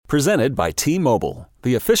Presented by T-Mobile,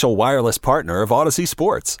 the official wireless partner of Odyssey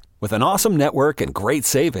Sports. With an awesome network and great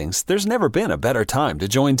savings, there's never been a better time to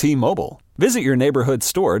join T-Mobile. Visit your neighborhood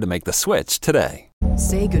store to make the switch today.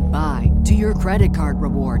 Say goodbye to your credit card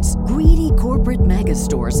rewards. Greedy corporate mega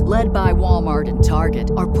stores, led by Walmart and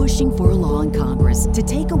Target, are pushing for a law in Congress to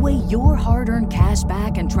take away your hard-earned cash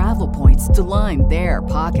back and travel points to line their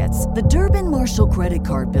pockets. The Durbin-Marshall credit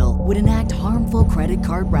card bill would enact harmful credit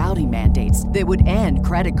card routing mandates that would end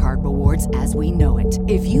credit card rewards as we know it.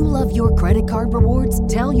 If you love your credit card rewards,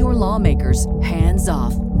 tell your lawmakers, hands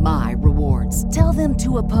off my rewards. Tell them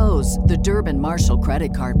to oppose the Durbin-Marshall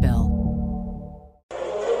credit card bill.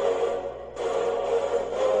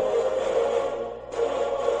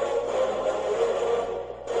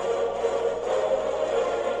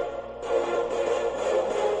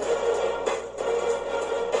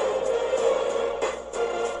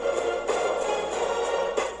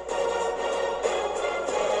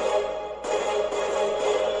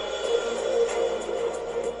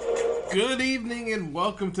 Good evening and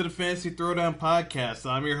welcome to the Fantasy Throwdown Podcast.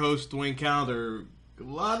 I'm your host, Dwayne Calendar. A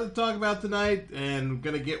lot to talk about tonight, and I'm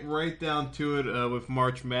going to get right down to it with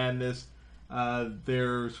March Madness.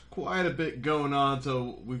 There's quite a bit going on,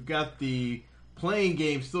 so we've got the playing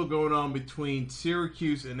game still going on between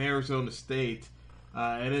Syracuse and Arizona State,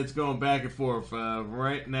 and it's going back and forth.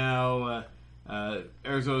 Right now,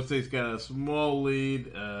 Arizona State's got a small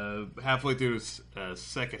lead halfway through the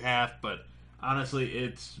second half, but honestly,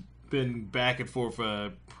 it's been back and forth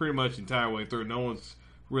pretty much the entire way through. No one's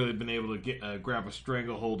really been able to grab a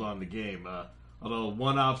stranglehold on the game. Although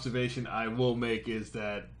one observation I will make is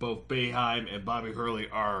that both Boeheim and Bobby Hurley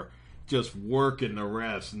are just working the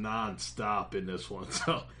refs nonstop in this one.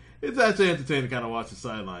 So it's actually entertaining to kind of watch the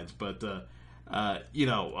sidelines. But, I'm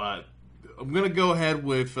going to go ahead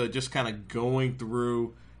with just kind of going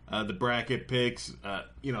through the bracket picks. I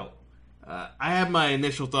have my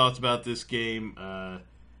initial thoughts about this game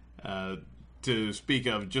to speak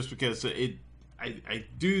of, just because I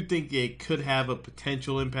do think it could have a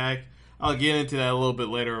potential impact. I'll get into that a little bit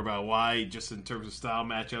later about why, just in terms of style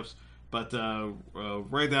matchups. But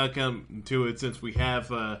right now, come to it, since we have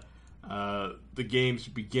the games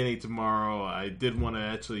beginning tomorrow, I did want to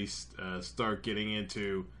actually start getting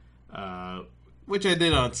into, which I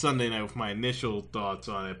did on Sunday night with my initial thoughts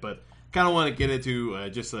on it, but kind of want to get into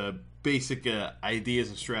just basic ideas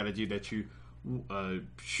and strategy that you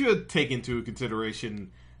should take into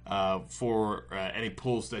consideration for any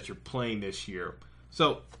pools that you're playing this year.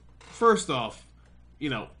 So, first off,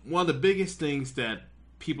 one of the biggest things that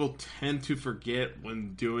people tend to forget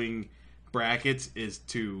when doing brackets is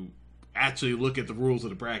to actually look at the rules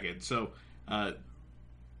of the bracket. So,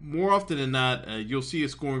 more often than not, you'll see a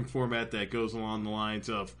scoring format that goes along the lines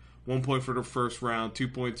of 1 point for the first round, 2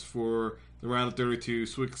 points for the round of 32,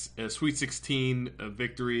 Sweet 16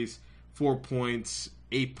 victories, 4 points,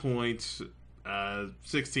 8 points,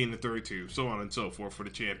 16 to 32, so on and so forth for the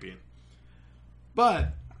champion.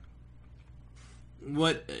 But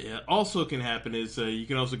what also can happen is you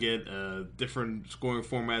can also get different scoring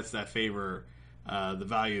formats that favor the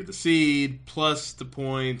value of the seed plus the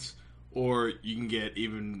points, or you can get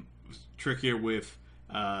even trickier with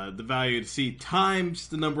the value of the seed times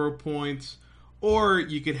the number of points, or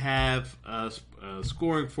you could have a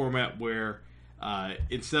scoring format where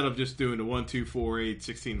instead of just doing the 1, 2, 4, 8,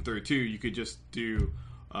 16, 32, you could just do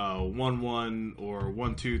 1, 1 or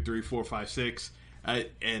 1, 2, 3, 4, 5, 6,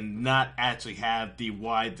 and not actually have the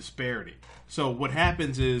wide disparity. So what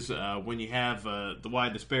happens is when you have the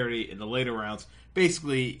wide disparity in the later rounds,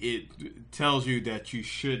 basically it tells you that you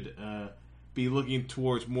should be looking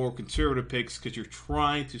towards more conservative picks because you're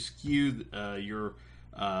trying to skew your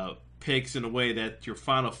picks in a way that your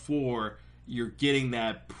final four, you're getting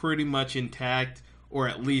that pretty much intact, or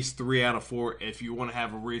at least 3 out of 4 if you want to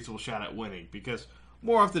have a reasonable shot at winning. Because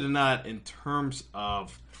more often than not, in terms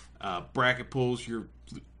of bracket pools, you're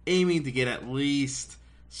aiming to get at least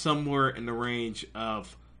somewhere in the range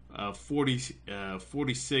of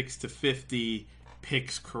 46 to 50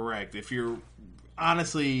 picks correct. If you're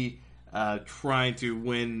honestly trying to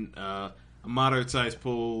win a moderate-sized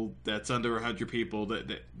pool that's under 100 people,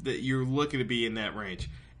 that you're looking to be in that range.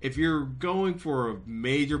 If you're going for a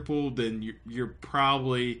major pool, then you're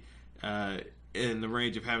probably in the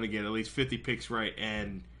range of having to get at least 50 picks right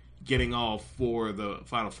and getting all 4 of the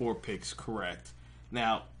final 4 picks correct.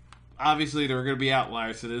 Now, obviously, there are going to be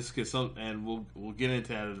outliers to this, and we'll get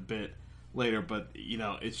into that a bit later. But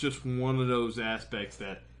it's just one of those aspects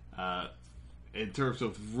that, in terms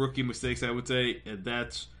of rookie mistakes, I would say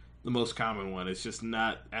that's the most common one. It's just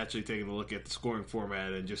not actually taking a look at the scoring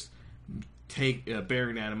format and just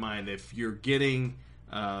bearing that in mind. If you're getting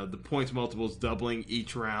the points multiples doubling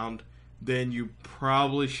each round, then you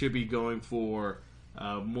probably should be going for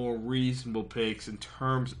more reasonable picks in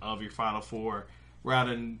terms of your Final Four,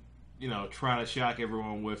 rather than trying to shock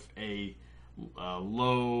everyone with a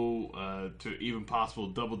low to even possible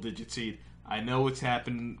double-digit seed. I know it's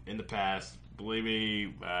happened in the past. Believe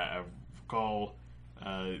me, I recall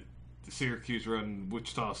Syracuse run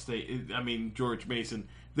Wichita State. George Mason.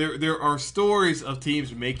 There are stories of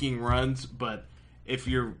teams making runs, but if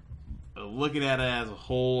you're looking at it as a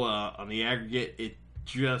whole on the aggregate, it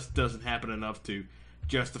just doesn't happen enough to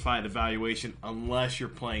justify the valuation unless you're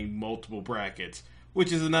playing multiple brackets,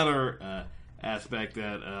 which is another aspect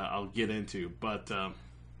that I'll get into. But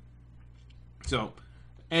so,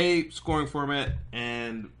 scoring format,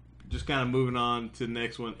 and just kind of moving on to the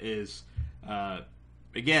next one is,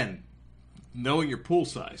 again, knowing your pool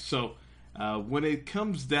size. So when it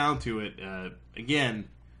comes down to it, again,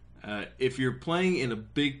 if you're playing in a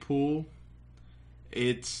big pool,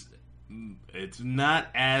 it's not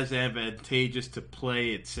as advantageous to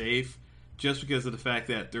play it safe, just because of the fact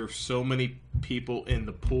that there's so many people in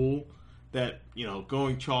the pool that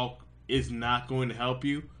going chalk is not going to help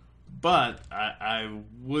you. But I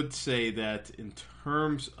would say that in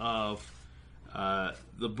terms of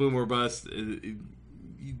the boom or bust,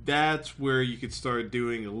 that's where you could start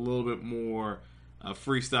doing a little bit more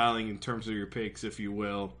freestyling in terms of your picks, if you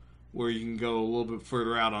will, where you can go a little bit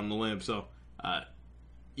further out on the limb. So,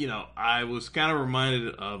 I was kind of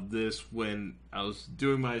reminded of this when I was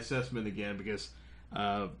doing my assessment again, because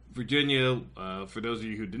Virginia, for those of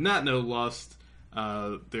you who did not know, lost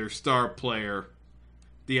their star player,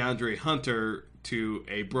 DeAndre Hunter, to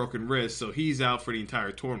a broken wrist, so he's out for the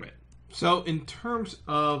entire tournament. So in terms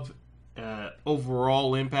of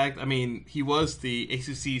overall impact, he was the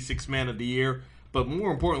ACC Sixth Man of the Year, but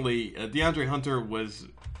more importantly, DeAndre Hunter was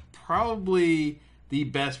probably the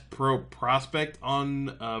best pro prospect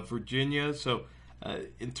on Virginia. So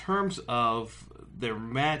in terms of their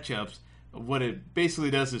matchups, what it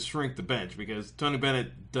basically does is shrink the bench, because Tony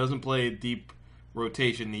Bennett doesn't play a deep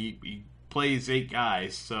rotation. He plays 8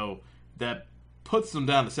 guys, so that puts them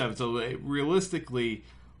down to 7. So realistically,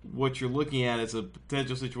 what you're looking at is a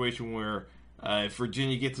potential situation where if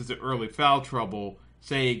Virginia gets into early foul trouble,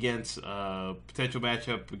 say against a potential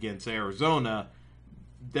matchup against Arizona,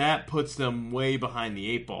 that puts them way behind the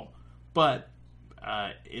 8 ball. But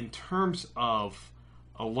in terms of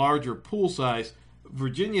a larger pool size,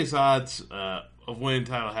 Virginia's odds of winning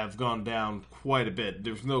the title have gone down quite a bit.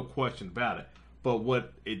 There's no question about it. But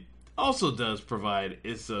what it also does provide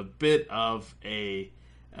is a bit of a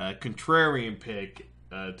contrarian pick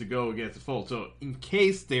to go against the fold. So in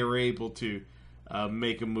case they were able to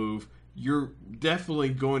make a move, you're definitely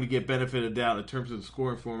going to get benefit of doubt in terms of the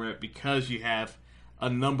scoring format, because you have a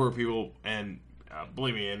number of people, and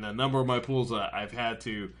believe me, in a number of my pools, I've had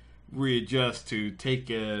to readjust to take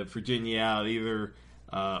Virginia out either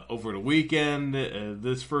over the weekend,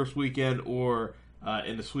 this first weekend, or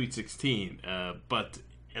in the Sweet 16. But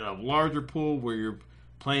in a larger pool where you're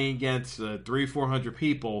playing against 300-400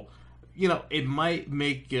 people, it might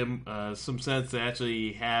make some sense to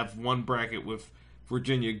actually have one bracket with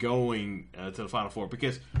Virginia going to the Final Four,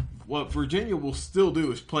 because what Virginia will still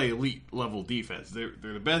do is play elite level defense. They're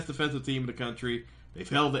the best defensive team in the country. They've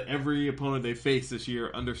held every opponent they faced this year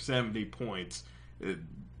under 70 points.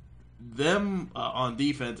 Them on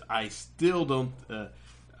defense, I still don't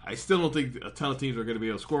think a ton of teams are going to be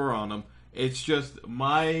able to score on them. It's just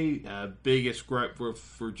my biggest gripe for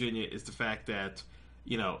Virginia is the fact that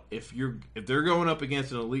if they're going up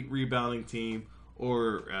against an elite rebounding team,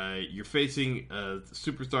 or you're facing a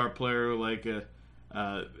superstar player like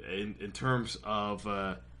in terms of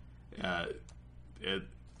a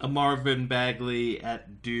Marvin Bagley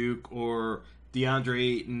at Duke, or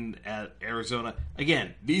DeAndre Ayton at Arizona.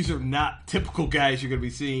 Again, these are not typical guys you're going to be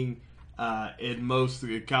seeing in most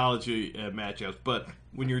college matchups. But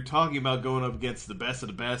when you're talking about going up against the best of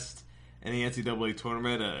the best in the NCAA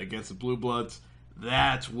tournament against the Blue Bloods,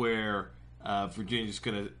 that's where Virginia's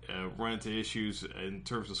going to run into issues in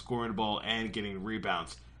terms of scoring the ball and getting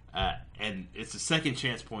rebounds. And it's the second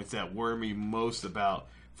chance points that worry me most about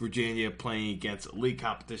Virginia playing against elite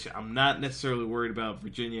competition. I'm not necessarily worried about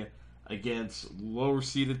Virginia against lower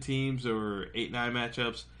seeded teams or 8-9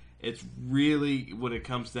 matchups. It's really when it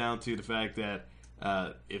comes down to the fact that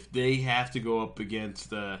if they have to go up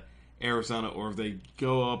against Arizona, or if they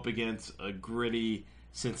go up against a gritty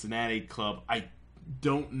Cincinnati club, I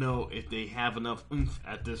don't know if they have enough oomph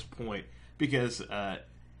at this point, because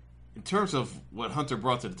in terms of what Hunter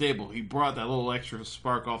brought to the table, he brought that little extra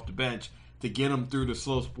spark off the bench to get him through the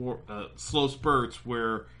slow spurts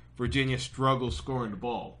where Virginia struggles scoring the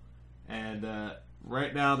ball. And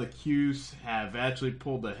right now the 'Cuse have actually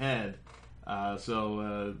pulled ahead.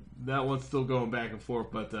 So that one's still going back and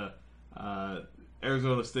forth. But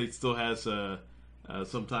Arizona State still has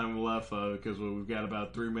some time left because we've got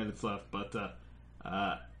about 3 minutes left. But,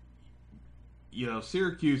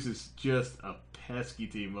 Syracuse is just a pesky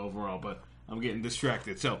team overall. But I'm getting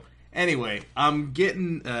distracted. So, anyway, I'm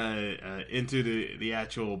getting into the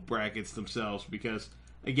actual brackets themselves because,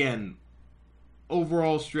 again,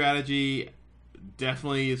 overall strategy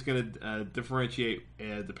definitely is going to differentiate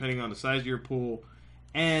depending on the size of your pool.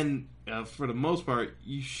 And for the most part,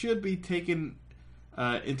 you should be taking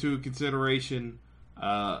into consideration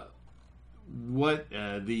what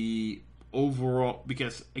the overall,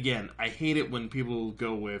 because again, I hate it when people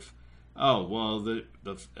go with, oh well, the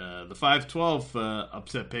 5-12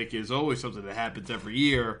 upset pick is always something that happens every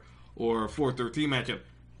year, or a 4-13 matchup.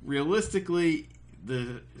 Realistically,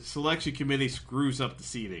 the selection committee screws up the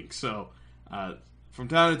seeding, so from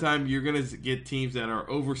time to time you're going to get teams that are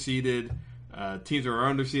overseeded, teams that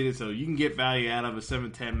are underseeded, so you can get value out of a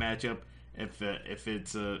 7-10 matchup if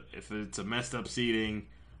it's a messed up seeding,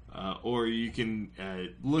 or you can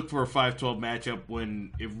look for a 5-12 matchup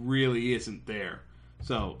when it really isn't there.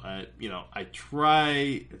 So I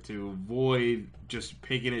try to avoid just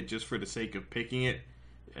picking it just for the sake of picking it,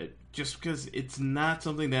 just because it's not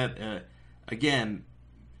something that again,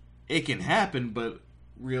 it can happen, but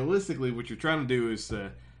realistically what you're trying to do is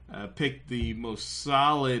pick the most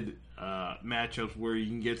solid matchups where you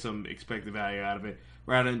can get some expected value out of it,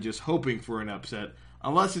 rather than just hoping for an upset.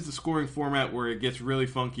 Unless it's a scoring format where it gets really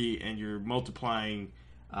funky and you're multiplying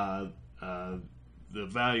the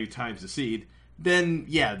value times the seed, then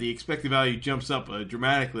yeah, the expected value jumps up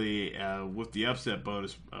dramatically with the upset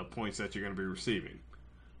bonus points that you're going to be receiving.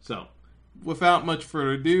 So, without much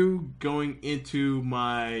further ado, going into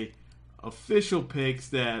my official picks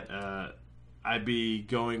that I'd be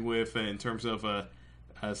going with in terms of a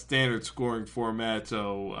standard scoring format.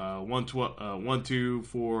 So 1, 2,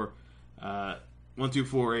 4,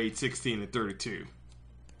 8, 16, and 32.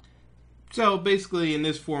 So basically, in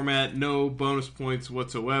this format, no bonus points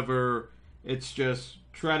whatsoever. It's just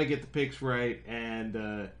try to get the picks right,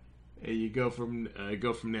 and you go from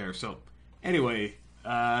there. So anyway,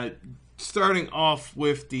 starting off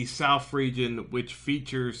with the South region, which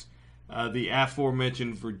features the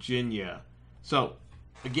aforementioned Virginia. So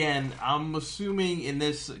again, I'm assuming in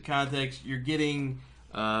this context you're getting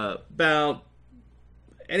about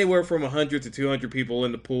anywhere from 100 to 200 people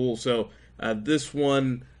in the pool. So this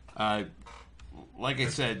one, like I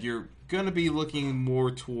said, you're going to be looking more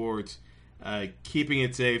towards keeping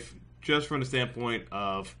it safe, just from the standpoint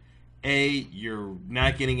of A, you're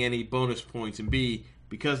not getting any bonus points, and B,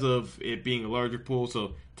 because of it being a larger pool.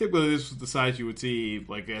 So typically this is the size you would see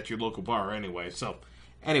like at your local bar anyway. So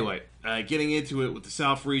anyway, getting into it with the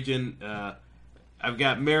South region, I've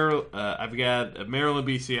got Maryland,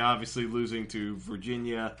 BC obviously losing to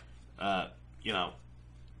Virginia. One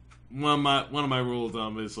of my rule of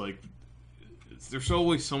thumb is like there's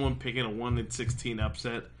always someone picking a 1-16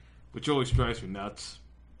 upset, which always drives me nuts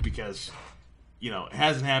because it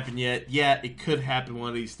hasn't happened yet. Yeah, it could happen one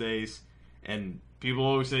of these days, and people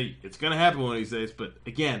always say it's going to happen one of these days. But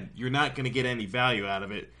again, you're not going to get any value out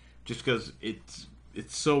of it just because it's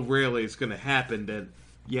so rarely it's going to happen that.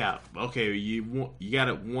 Yeah, okay, you got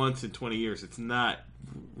it once in 20 years. It's not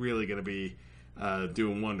really going to be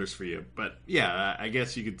doing wonders for you. But yeah, I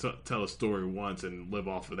guess you could tell a story once and live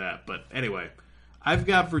off of that. But anyway, I've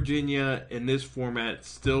got Virginia in this format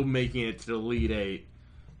still making it to the Elite Eight.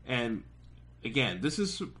 And again, this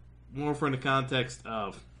is more from the context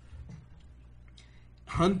of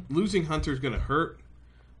losing Hunter is going to hurt.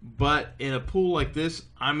 But in a pool like this,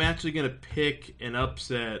 I'm actually going to pick an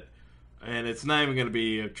upset. And it's not even going to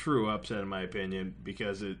be a true upset, in my opinion,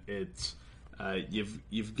 because it's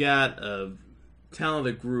you've got a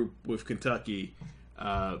talented group with Kentucky.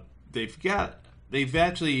 They've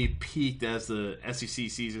actually peaked as the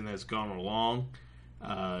SEC season has gone along,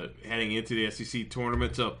 heading into the SEC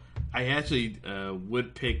tournament. So I actually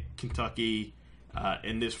would pick Kentucky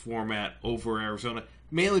in this format over Arizona,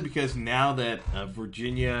 mainly because now that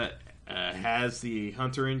Virginia has the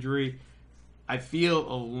Hunter injury, I feel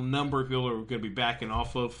a number of people are going to be backing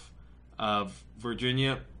off of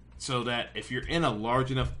Virginia, so that if you're in a large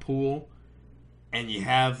enough pool and you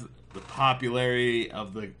have the popularity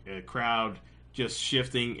of the crowd just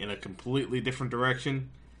shifting in a completely different direction,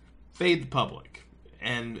 fade the public.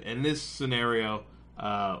 And in this scenario,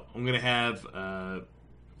 I'm going to have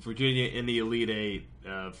Virginia in the Elite Eight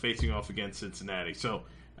facing off against Cincinnati. So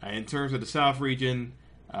in terms of the South region,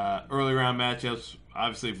 early round matchups,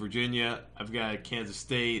 obviously Virginia. I've got Kansas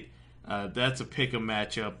State. That's a pick-em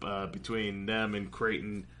matchup between them and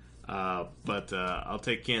Creighton. But I'll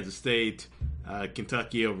take Kansas State,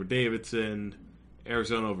 Kentucky over Davidson,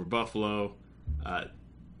 Arizona over Buffalo,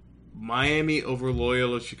 Miami over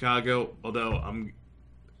Loyola Chicago. Although I'm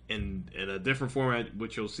in a different format,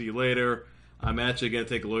 which you'll see later, I'm actually going to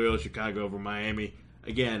take Loyola Chicago over Miami.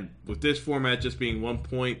 Again, with this format just being 1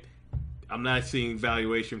 point, I'm not seeing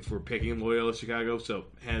valuation for picking Loyola Chicago, so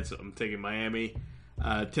hence I'm taking Miami.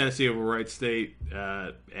 Tennessee over Wright State,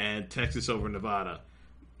 and Texas over Nevada.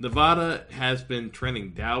 Nevada has been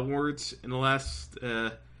trending downwards in the last,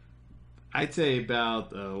 I'd say about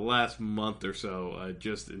the last month or so,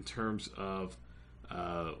 just in terms of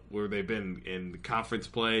where they've been in conference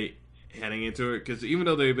play heading into it. Because even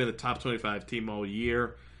though they've been a top 25 team all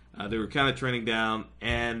year, they were kind of trending down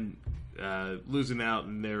and losing out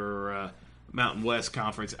in their Mountain West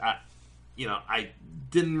Conference. I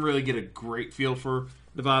didn't really get a great feel for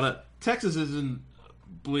Nevada. Texas isn't,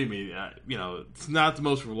 believe me, it's not the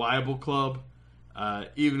most reliable club.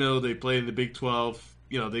 Even though they played in the Big 12,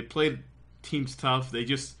 they played teams tough. They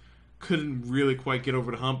just couldn't really quite get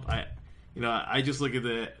over the hump. I just look at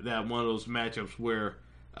that one of those matchups where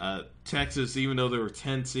Texas, even though they were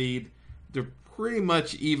 10 seed, they're pretty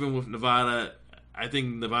much even with Nevada. I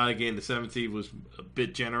think Nevada getting the 7th seed was a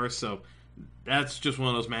bit generous, so that's just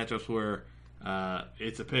one of those matchups where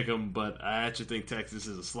it's a pick 'em, but I actually think Texas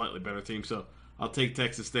is a slightly better team, so I'll take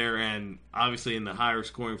Texas there. And obviously in the higher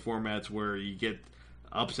scoring formats where you get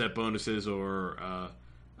upset bonuses or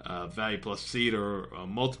value plus seed or a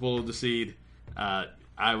multiple of the seed,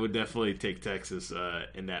 I would definitely take Texas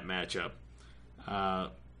in that matchup.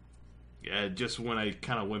 Just when I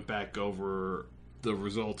kind of went back over the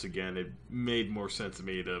results again, it made more sense to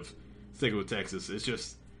me to stick with Texas. It's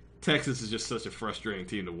just Texas is just such a frustrating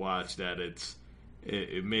team to watch that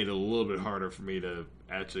it made it a little bit harder for me to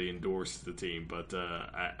actually endorse the team. But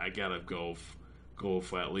I gotta go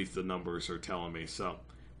for at least the numbers are telling me. So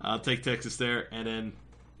I'll take Texas there, and then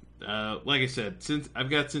like I said, since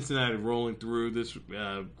I've got Cincinnati rolling through this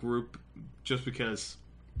group, just because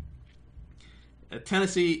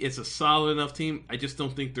Tennessee is a solid enough team. I just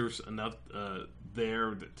don't think there's enough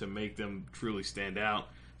there to make them truly stand out.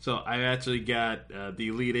 So I actually got the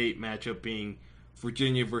Elite Eight matchup being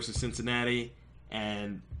Virginia versus Cincinnati.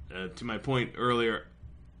 And to my point earlier,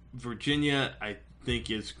 Virginia, I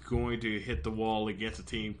think, is going to hit the wall against a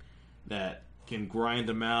team that can grind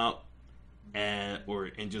them out and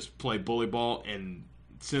just play bully ball. And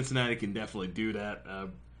Cincinnati can definitely do that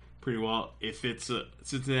pretty well. If it's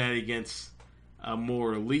Cincinnati against a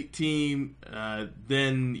more elite team,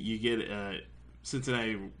 then you get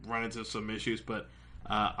Cincinnati run into some issues. But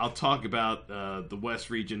I'll talk about the West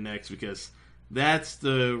region next, because that's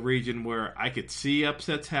the region where I could see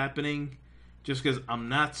upsets happening, just because I'm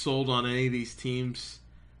not sold on any of these teams,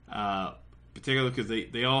 particularly because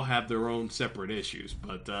they all have their own separate issues.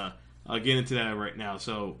 But I'll get into that right now.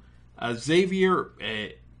 So Xavier,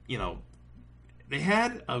 they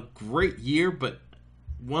had a great year, but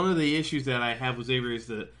one of the issues that I have with Xavier is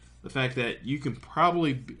the fact that you can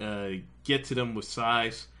probably get to them with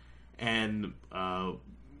size. And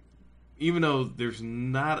even though there's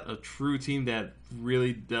not a true team that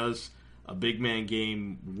really does a big man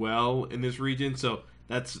game well in this region, so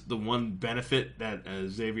that's the one benefit that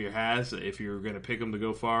Xavier has if you're going to pick them to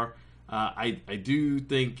go far. I do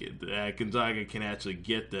think that Gonzaga can actually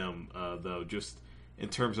get them, though, just in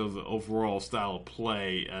terms of the overall style of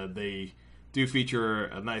play. They do feature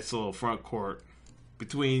a nice little front court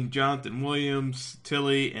between Jonathan Williams,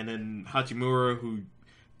 Tilly, and then Hachimura, who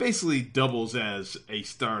basically doubles as a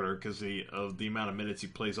starter because of the amount of minutes he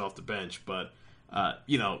plays off the bench. But,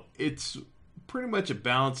 it's pretty much a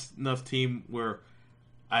balanced enough team where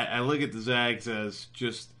I look at the Zags as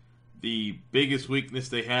just the biggest weakness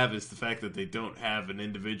they have is the fact that they don't have an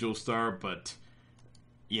individual star. But,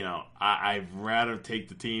 I'd rather take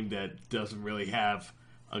the team that doesn't really have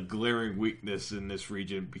a glaring weakness in this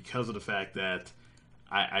region, because of the fact that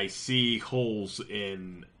I see holes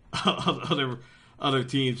in other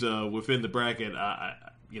teams within the bracket. I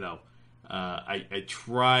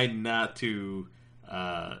try not to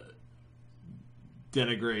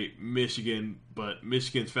denigrate Michigan, but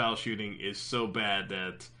Michigan's foul shooting is so bad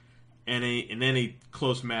that in any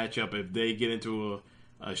close matchup, if they get into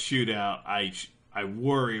a shootout, I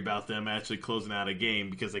worry about them actually closing out a game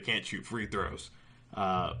because they can't shoot free throws.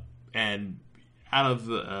 And out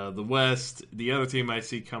of the West, the other team I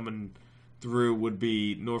see coming through would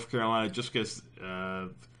be North Carolina, just because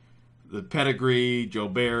the pedigree, Joe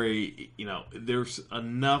Barry, there's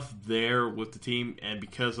enough there with the team, and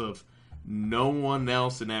because of no one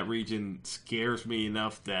else in that region scares me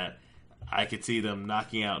enough that I could see them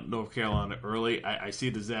knocking out North Carolina early. I see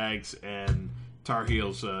the Zags and Tar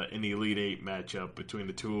Heels in the Elite Eight matchup between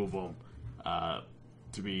the two of them,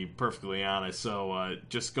 to be perfectly honest. So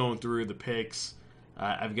just going through the picks,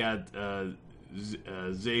 I've got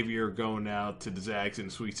Xavier going out to the Zags in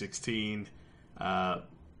the Sweet 16.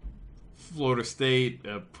 Florida State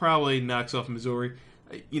probably knocks off Missouri.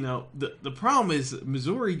 The problem is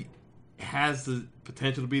Missouri has the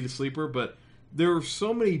potential to be the sleeper, but there are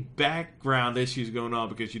so many background issues going on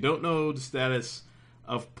because you don't know the status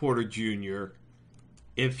of Porter Jr.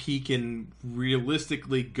 if he can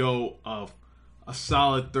realistically go of a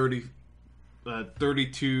solid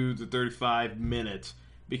 32 to 35 minutes,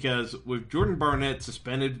 because with Jordan Barnett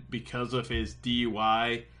suspended because of his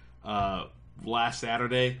DUI last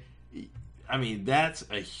Saturday, I mean, that's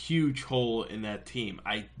a huge hole in that team.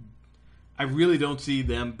 I really don't see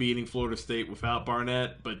them beating Florida State without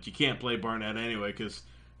Barnett, but you can't play Barnett anyway because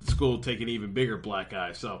the school will take an even bigger black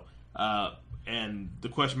eye. So, and the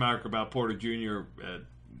question mark about Porter Jr.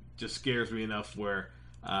 Just scares me enough where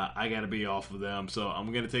I got to be off of them. So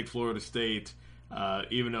I'm going to take Florida State,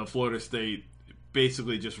 even though Florida State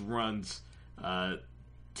basically just runs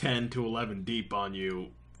 10 to 11 deep on you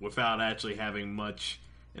without actually having much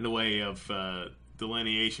in the way of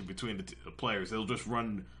delineation between the players. They'll just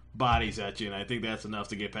run bodies at you, and I think that's enough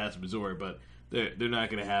to get past Missouri, but they're not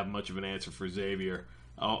going to have much of an answer for Xavier.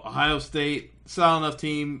 Ohio State, solid enough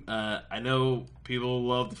team. I know people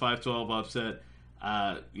love the 5-12 upset.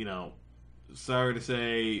 Sorry to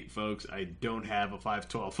say, folks, I don't have a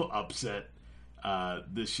 5-12 upset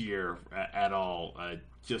this year at all.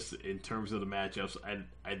 Just in terms of the matchups,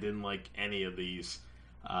 I didn't like any of these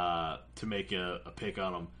to make a pick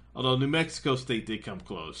on them. Although New Mexico State did come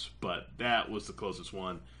close, but that was the closest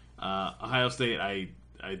one. Ohio State,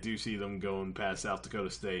 I do see them going past South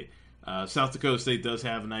Dakota State. South Dakota State does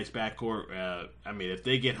have a nice backcourt. I mean, if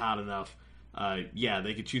they get hot enough,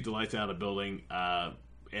 they could shoot the lights out of the building. I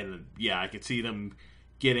could see them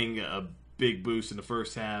getting a big boost in the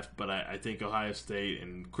first half, but I think Ohio State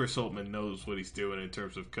and Chris Holtmann knows what he's doing in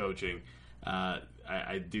terms of coaching.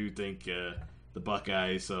 I do think the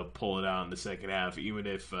Buckeyes pull it out in the second half, even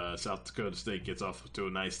if South Dakota State gets off to a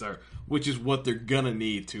nice start, which is what they're going to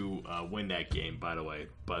need to win that game, by the way.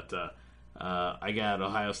 But I got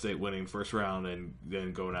Ohio State winning first round and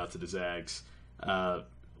then going out to the Zags.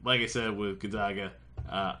 Like I said, with Gonzaga,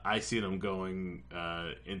 I see them going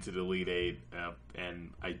into the Elite Eight,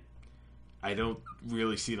 and I don't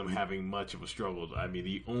really see them having much of a struggle. I mean,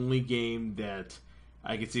 the only game that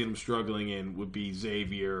I could see them struggling in would be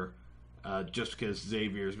Xavier, just because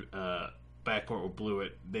Xavier's backcourt with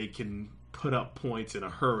Blewett, they can put up points in a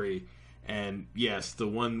hurry. And yes, the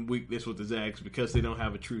one weakness with the Zags, because they don't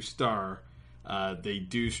have a true star, they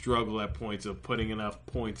do struggle at points of putting enough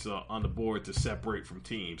points on the board to separate from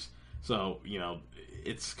teams. So,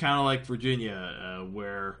 it's kind of like Virginia,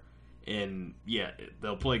 where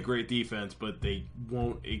they'll play great defense, but they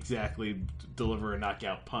won't exactly deliver a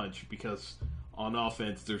knockout punch because on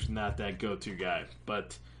offense there's not that go-to guy.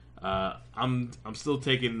 But I'm still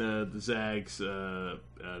taking the Zags to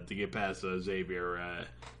get past Xavier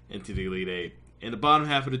into the Elite Eight. In the bottom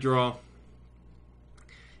half of the draw,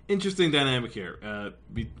 interesting dynamic here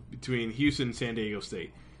between Houston and San Diego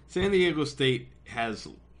State. San Diego State has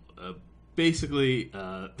basically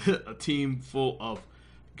a team full of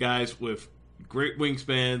guys with great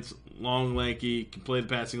wingspans, long, lanky, can play the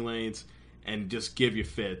passing lanes, and just give you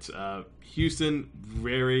fits. Houston,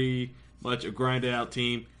 very much a grinded-out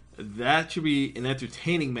team. That should be an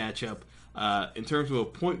entertaining matchup. In terms of a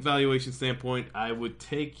point valuation standpoint, I would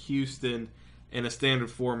take Houston in a standard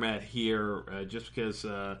format here just because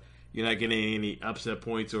you're not getting any upset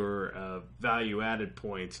points or value-added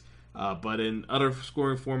points. But in other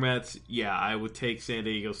scoring formats, I would take San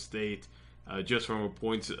Diego State just from a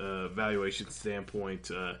points valuation standpoint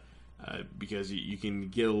because you can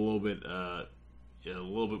get a little bit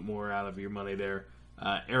more out of your money there.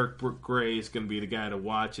 Eric Gray is going to be the guy to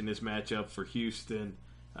watch in this matchup for Houston.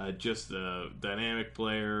 Just a dynamic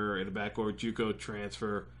player in the backcourt, JUCO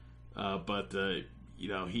transfer, but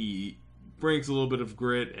he brings a little bit of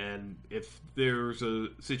grit. And if there's a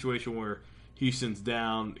situation where Houston's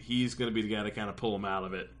down, he's going to be the guy to kind of pull them out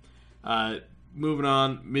of it. Moving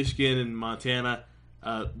on, Michigan and Montana.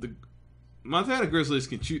 The Montana Grizzlies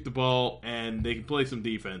can shoot the ball and they can play some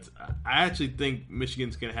defense. I actually think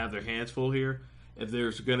Michigan's going to have their hands full here. If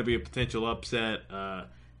there's going to be a potential upset,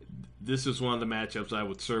 this is one of the matchups I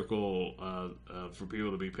would circle for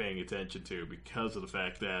people to be paying attention to because of the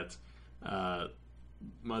fact that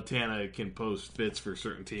Montana can pose fits for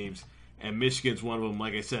certain teams. and Michigan's one of them.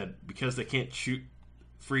 Like I said, because they can't shoot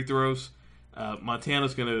free throws,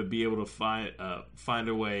 Montana's going to be able to find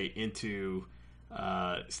a way into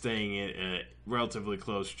staying relatively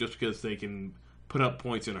close, just because they can put up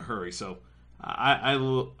points in a hurry. So I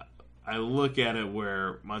look at it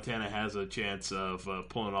where Montana has a chance of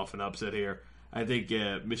pulling off an upset here. I think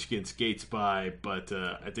Michigan skates by, but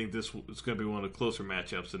I think this is going to be one of the closer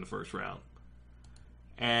matchups in the first round.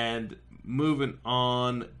 And moving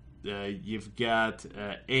on, you've got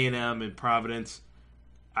A&M and Providence.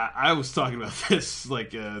 I was talking about this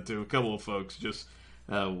to a couple of folks, just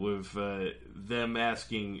with them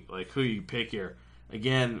asking who you pick here.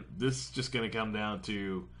 Again, this is just going to come down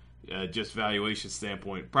to just valuation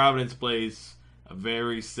standpoint. Providence plays a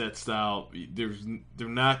very set style. They're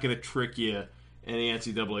not going to trick you in the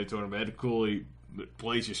NCAA tournament. Ed Cooley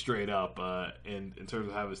plays you straight up in terms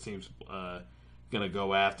of how his team's going to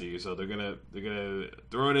go after you. So they're gonna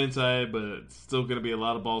throw it inside, but it's still going to be a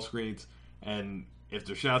lot of ball screens. And if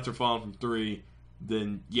their shots are falling from three,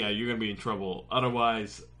 then yeah, you're going to be in trouble.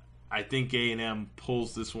 Otherwise, I think A&M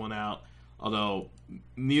pulls this one out. Although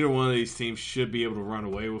neither one of these teams should be able to run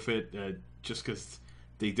away with it, just because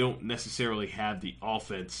they don't necessarily have the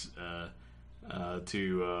offense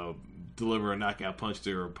to deliver a knockout punch to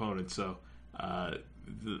their opponent. So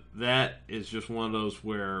that is just one of those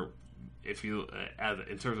where, if you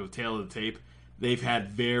in terms of tail of the tape, they've had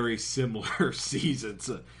very similar seasons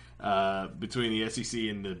between the SEC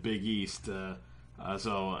and the Big East.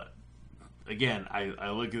 So again, I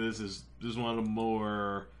look at this as one of the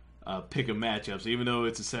more pick 'em matchups. Even though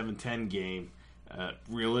it's a 7-10 game,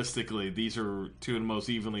 realistically, these are two of the most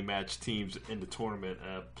evenly matched teams in the tournament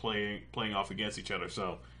playing off against each other.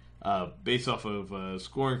 So based off of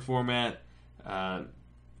scoring format, I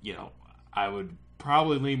would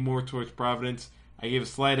probably lean more towards Providence. I gave a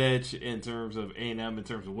slight edge in terms of A&M in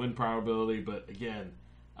terms of win probability, but again,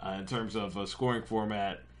 in terms of scoring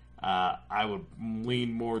format, I would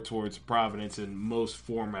lean more towards Providence in most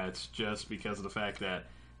formats, just because of the fact that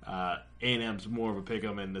A&M's more of a pick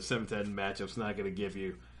 'em, and the 7-10 matchup's not going to give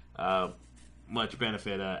you much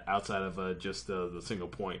benefit outside of just the single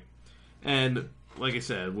point. And like I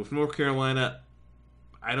said, with North Carolina,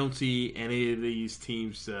 I don't see any of these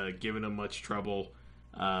teams giving them much trouble.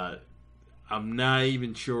 I'm not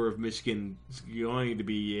even sure if Michigan's going to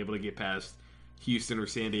be able to get past Houston or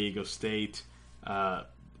San Diego State.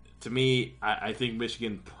 To me, I think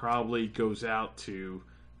Michigan probably goes out to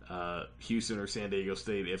Houston or San Diego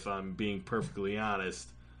State, if I'm being perfectly honest.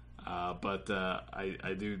 But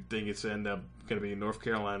I do think it's end up going to be North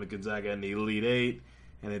Carolina, Gonzaga in the Elite Eight.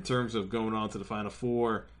 And in terms of going on to the Final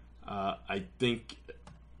Four, I think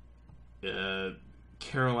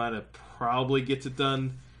Carolina probably gets it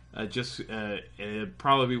done. And it'd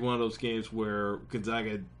probably be one of those games where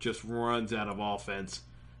Gonzaga just runs out of offense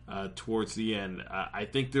towards the end. I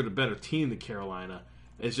think they're the better team than Carolina.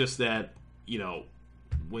 It's just that,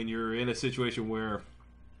 when you're in a situation where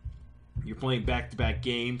you're playing back-to-back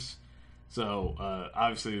games, so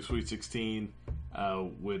obviously the Sweet 16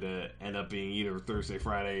 would end up being either Thursday,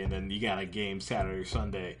 Friday, and then you got a game Saturday or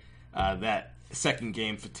Sunday. That second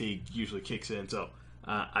game fatigue usually kicks in. So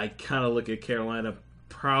I kind of look at Carolina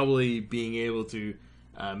probably being able to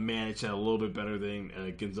manage that a little bit better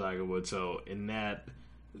than Gonzaga would. So in that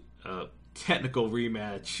technical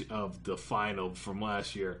rematch of the final from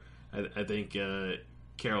last year, I think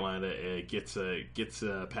Carolina gets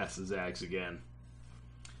past the Zags again.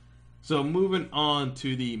 So moving on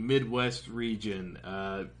to the Midwest region,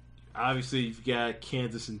 obviously you've got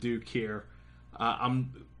Kansas and Duke here.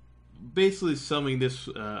 I'm basically summing this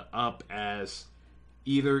up as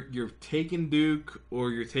either you're taking Duke or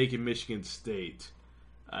you're taking Michigan State.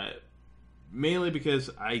 Mainly because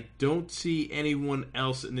I don't see anyone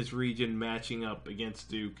else in this region matching up against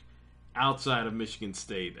Duke outside of Michigan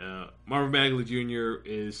State. Marvin Bagley Jr.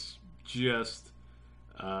 is just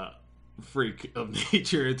a freak of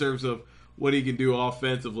nature in terms of what he can do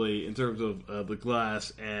offensively in terms of the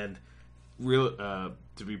glass. And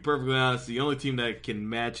to be perfectly honest, the only team that can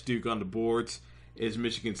match Duke on the boards is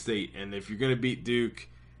Michigan State. And if you're going to beat Duke,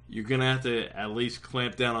 you're going to have to at least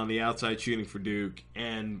clamp down on the outside shooting for Duke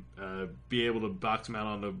and be able to box them out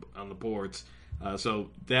on the boards. So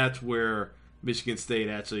that's where Michigan State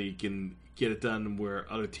actually can get it done where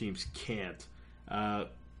other teams can't.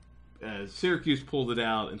 Syracuse pulled it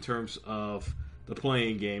out in terms of the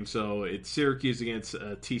playing game. So it's Syracuse against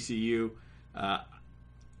TCU.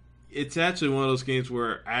 It's actually one of those games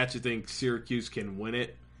where I actually think Syracuse can win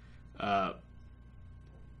it.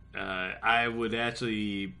 I would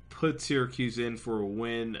actually put Syracuse in for a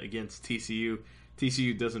win against TCU.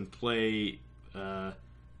 TCU doesn't play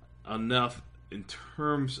enough in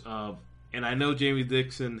terms of, and I know Jamie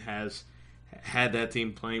Dixon has had that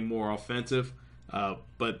team playing more offensive,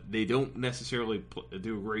 but they don't necessarily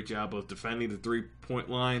do a great job of defending the 3-point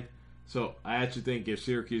line. So I actually think if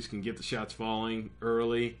Syracuse can get the shots falling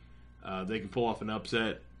early, they can pull off an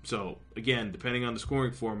upset. So again, depending on the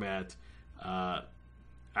scoring format,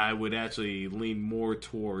 I would actually lean more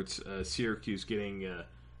towards Syracuse getting a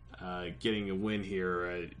win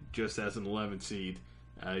here, just as an 11 seed.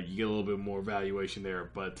 You get a little bit more valuation there,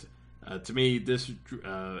 but to me, this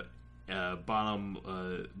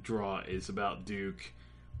bottom draw is about Duke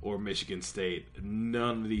or Michigan State.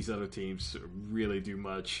 None of these other teams really do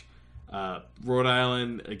much. Rhode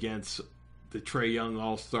Island against the Trae Young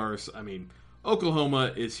All-Stars. I mean,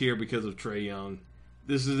 Oklahoma is here because of Trae Young.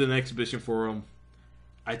 This is an exhibition for him.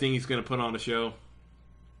 I think he's going to put on a show.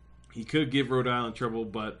 He could give Rhode Island trouble,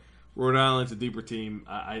 but Rhode Island's a deeper team.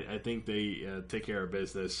 I think they take care of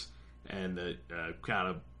business and kind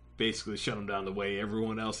of basically shut them down the way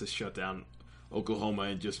everyone else has shut down Oklahoma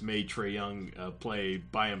and just made Trae Young play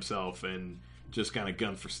by himself and just kind of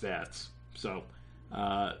gun for stats. So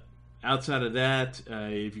outside of that,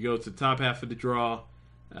 if you go to the top half of the draw,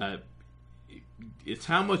 it's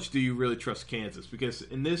how much do you really trust Kansas? Because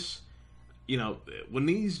in this, when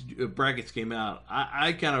these brackets came out,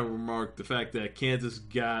 I kind of remarked the fact that Kansas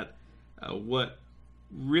got what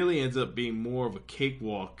really ends up being more of a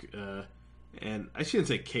cakewalk. And I shouldn't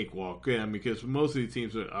say cakewalk, because most of these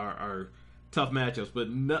teams are tough matchups, but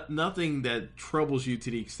nothing that troubles you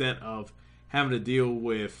to the extent of having to deal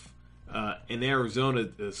with an Arizona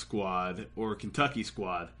squad or a Kentucky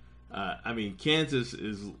squad. Kansas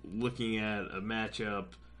is looking at a matchup.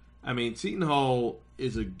 Seton Hall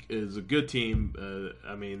is a good team.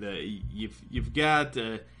 You've got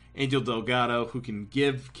Angel Delgado, who can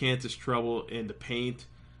give Kansas trouble in the paint,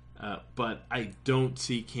 but I don't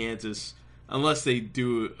see Kansas, unless they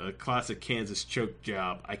do a classic Kansas choke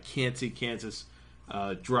job. I can't see Kansas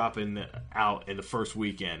dropping out in the first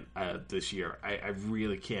weekend this year. I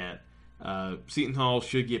really can't. Seton Hall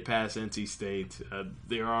should get past NC State.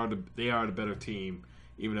 They are the better team,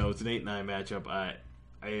 even though it's an 8-9 matchup.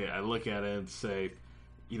 I look at it and say,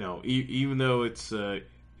 even though it's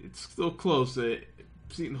still close,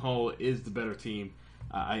 Seton Hall is the better team.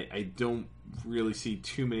 I don't really see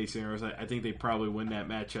too many scenarios. I think they probably win that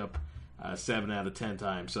matchup 7 out of 10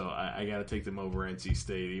 times. So I got to take them over NC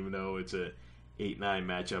State, even though it's a 8-9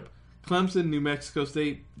 matchup. Clemson, New Mexico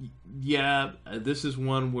State, this is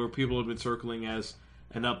one where people have been circling as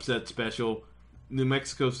an upset special. New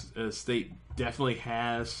Mexico State definitely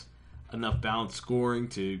has enough balanced scoring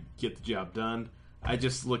to get the job done. I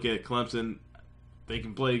just look at Clemson. They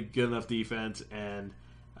can play good enough defense, and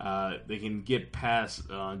they can get past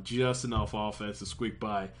just enough offense to squeak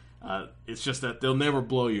by. It's just that they'll never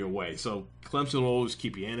blow you away. So Clemson will always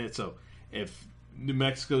keep you in it. So if New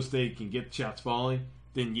Mexico State can get the shots falling,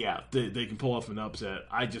 then they can pull off an upset.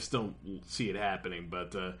 I just don't see it happening,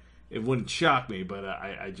 but it wouldn't shock me. But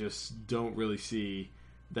I just don't really see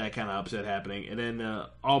that kind of upset happening. And then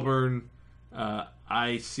Auburn,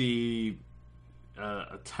 I see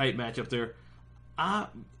a tight matchup there.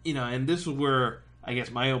 And this is where I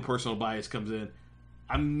guess my own personal bias comes in.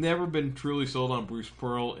 I've never been truly sold on Bruce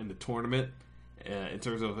Pearl in the tournament in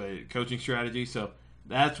terms of a coaching strategy. So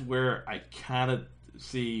that's where I kind of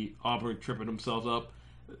see Auburn tripping themselves up.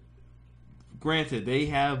 Granted, they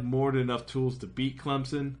have more than enough tools to beat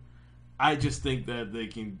Clemson. I just think that they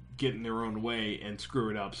can get in their own way and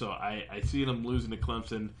screw it up. So I see them losing to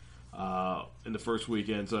Clemson in the first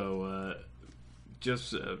weekend. So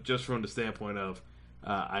just from the standpoint of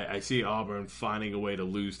I see Auburn finding a way to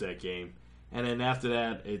lose that game. And then after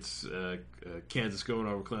that, it's Kansas going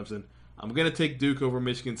over Clemson. I'm going to take Duke over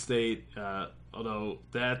Michigan State, although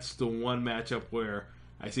that's the one matchup where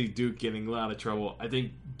I see Duke getting a lot of trouble. I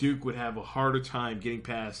think Duke would have a harder time getting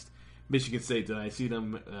past Michigan State than I see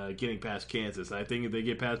them getting past Kansas. I think if they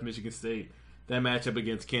get past Michigan State, that matchup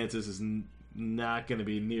against Kansas is not going to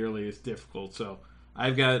be nearly as difficult. So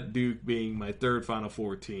I've got Duke being my third Final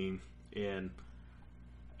Four team. And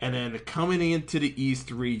then coming into the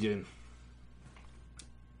East region,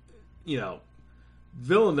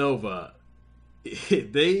 Villanova,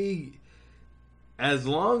 as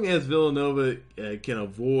long as Villanova can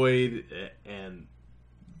avoid and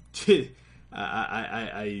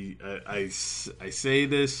I say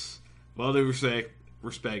this with all due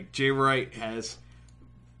respect, Jay Wright has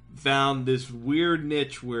found this weird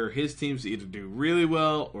niche where his teams either do really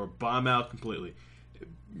well or bomb out completely.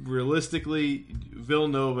 Realistically,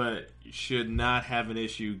 Villanova should not have an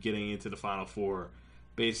issue getting into the Final Four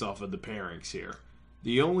based off of the pairings here.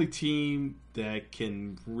 The only team that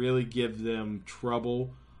can really give them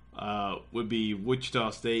trouble would be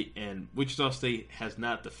Wichita State, and Wichita State has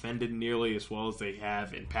not defended nearly as well as they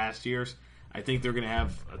have in past years. I think they're going to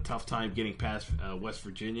have a tough time getting past West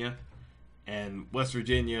Virginia, and West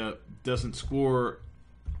Virginia doesn't score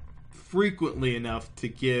frequently enough to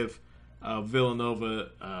give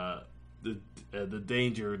Villanova the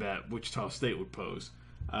danger that Wichita State would pose.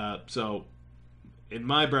 So in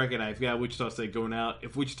my bracket, I've got Wichita State going out.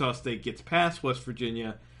 If Wichita State gets past West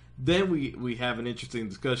Virginia, then we have an interesting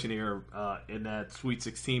discussion here in that Sweet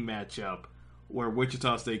 16 matchup where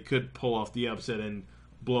Wichita State could pull off the upset and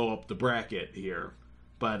blow up the bracket here.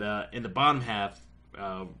 But in the bottom half,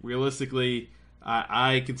 realistically,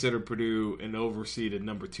 I consider Purdue an overseeded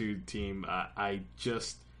number 2 team. I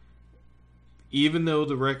just, even though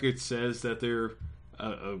the record says that they're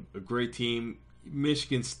a great team,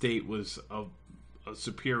 Michigan State was a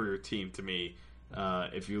superior team to me.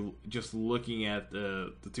 If you're just looking at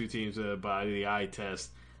the two teams by the eye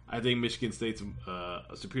test, I think Michigan State's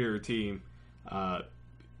a superior team.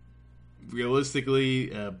 Realistically,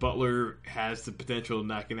 Butler has the potential of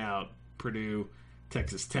knocking out Purdue.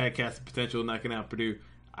 Texas Tech has the potential of knocking out Purdue.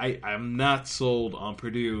 I'm not sold on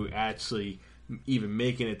Purdue actually even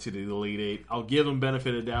making it to the Elite Eight. I'll give them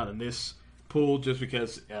benefit of the doubt in this pool just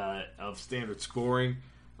because of standard scoring,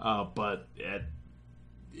 but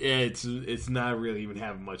it's not really even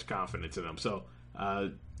having much confidence in them. So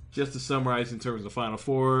just to summarize in terms of the Final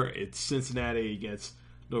Four, it's Cincinnati against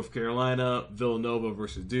North Carolina, Villanova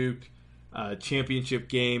versus Duke. Championship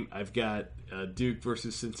game, I've got Duke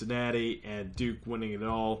versus Cincinnati and Duke winning it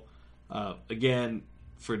all. Again,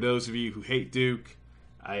 for those of you who hate Duke,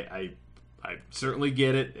 I certainly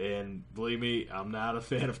get it, and believe me, I'm not a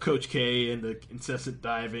fan of Coach K and the incessant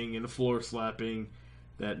diving and the floor slapping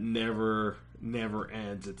that never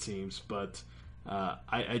ends, it seems. But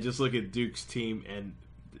I just look at Duke's team, and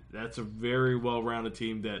that's a very well-rounded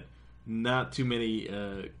team that not too many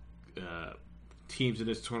teams in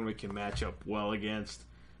this tournament can match up well against.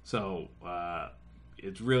 So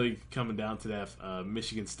it's really coming down to that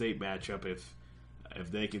Michigan State matchup.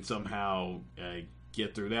 If they can somehow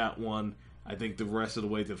get through that one, I think the rest of the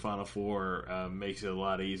way to the Final Four makes it a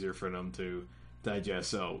lot easier for them to digest.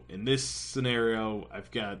 So in this scenario, I've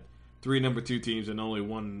got 3 number 2 teams and only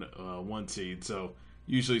one seed. So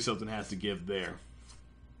usually something has to give there.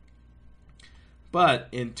 But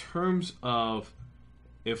in terms of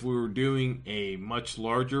if we were doing a much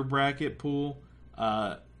larger bracket pool,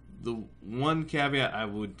 the one caveat I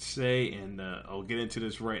would say, and I'll get into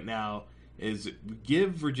this right now, is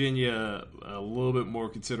give Virginia a little bit more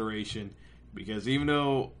consideration, because even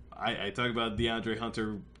though I talk about DeAndre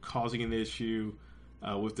Hunter causing an issue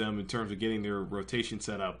with them in terms of getting their rotation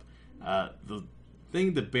set up, the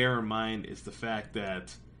thing to bear in mind is the fact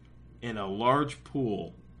that in a large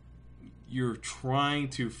pool, you're trying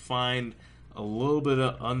to find a little bit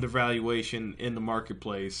of undervaluation in the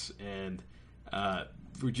marketplace, and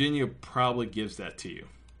Virginia probably gives that to you.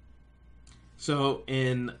 So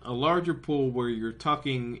in a larger pool where you're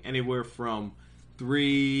talking anywhere from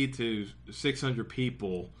 300 to 600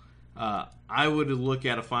 people, I would look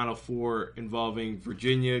at a Final Four involving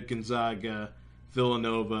Virginia, Gonzaga,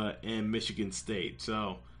 Villanova, and Michigan State.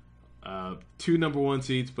 So 2 number 1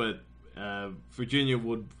 seeds, but Virginia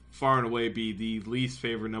would far and away be the least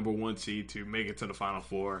favored number 1 seed to make it to the Final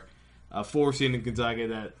Four. 4 seed in Gonzaga,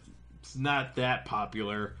 that's not that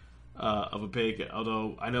popular of a pick,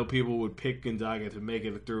 although I know people would pick Gonzaga to make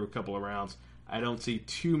it through a couple of rounds. I don't see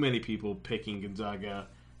too many people picking Gonzaga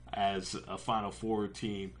as a Final Four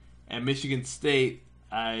team. And Michigan State,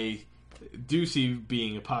 I do see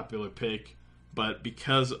being a popular pick, but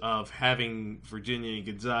because of having Virginia and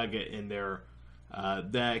Gonzaga in there,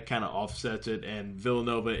 that kind of offsets it. And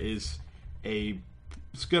Villanova is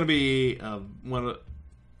it's going to be one of,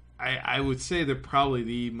 I would say they're probably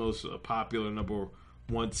the most popular number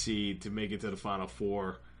 1 seed to make it to the Final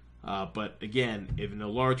Four. But again, if in a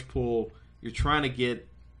large pool, you're trying to get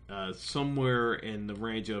somewhere in the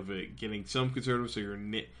range of getting some conservative, so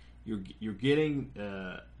you're getting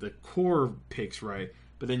the core picks right,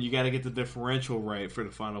 but then you got to get the differential right for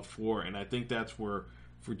the Final Four, and I think that's where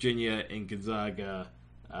Virginia and Gonzaga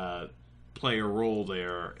play a role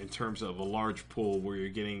there in terms of a large pool where you're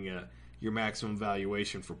getting your maximum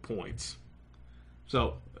valuation for points.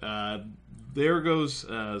 So there goes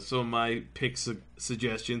some of my pick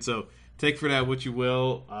suggestions. So take for that what you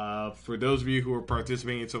will. For those of you who are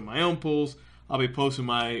participating in some of my own pools, I'll be posting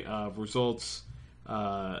my results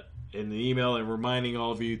in the email and reminding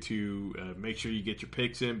all of you to make sure you get your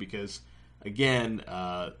picks in, because, again,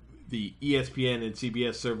 the ESPN and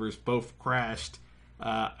CBS servers both crashed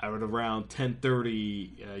at around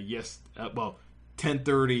 10:30.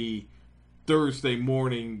 10:30 Thursday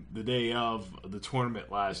morning, the day of the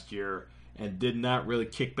tournament last year, and did not really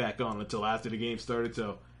kick back on until after the game started.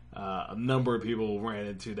 So a number of people ran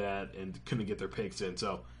into that and couldn't get their picks in.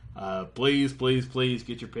 So please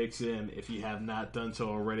get your picks in if you have not done so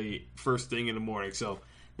already first thing in the morning. So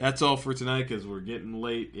that's all for tonight because we're getting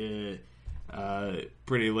late,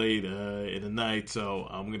 pretty late in the night. So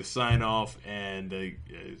I'm going to sign off and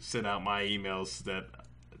send out my emails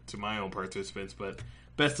to my own participants. But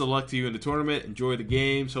best of luck to you in the tournament. Enjoy the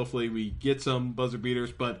games. Hopefully we get some buzzer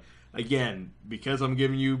beaters. But again, because I'm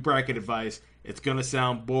giving you bracket advice, it's going to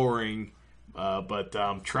sound boring, but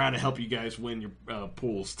I'm trying to help you guys win your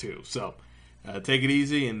pools too. So take it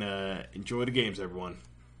easy and enjoy the games, everyone.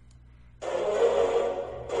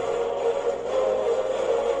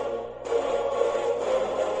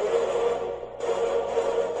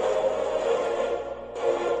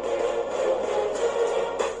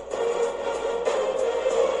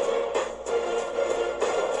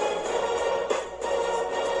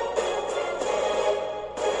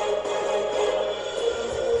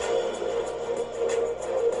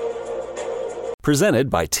 Presented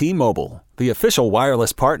by T-Mobile, the official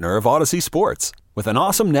wireless partner of Odyssey Sports. With an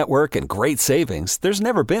awesome network and great savings, there's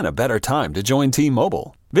never been a better time to join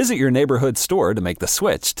T-Mobile. Visit your neighborhood store to make the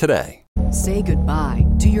switch today. Say goodbye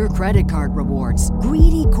to your credit card rewards.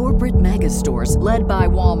 Greedy corporate mega stores, led by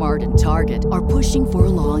Walmart and Target, are pushing for a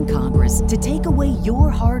law in Congress to take away your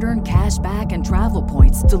hard-earned cash back and travel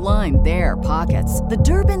points to line their pockets. The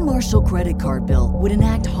Durbin-Marshall credit card bill would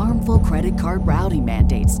enact harmful credit card routing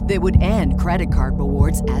mandates that would end credit card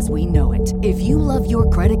rewards as we know it. If you love your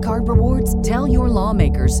credit card rewards, tell your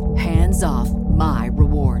lawmakers, hands off my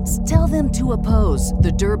rewards. Tell them to oppose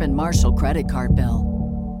the Durbin-Marshall credit card bill.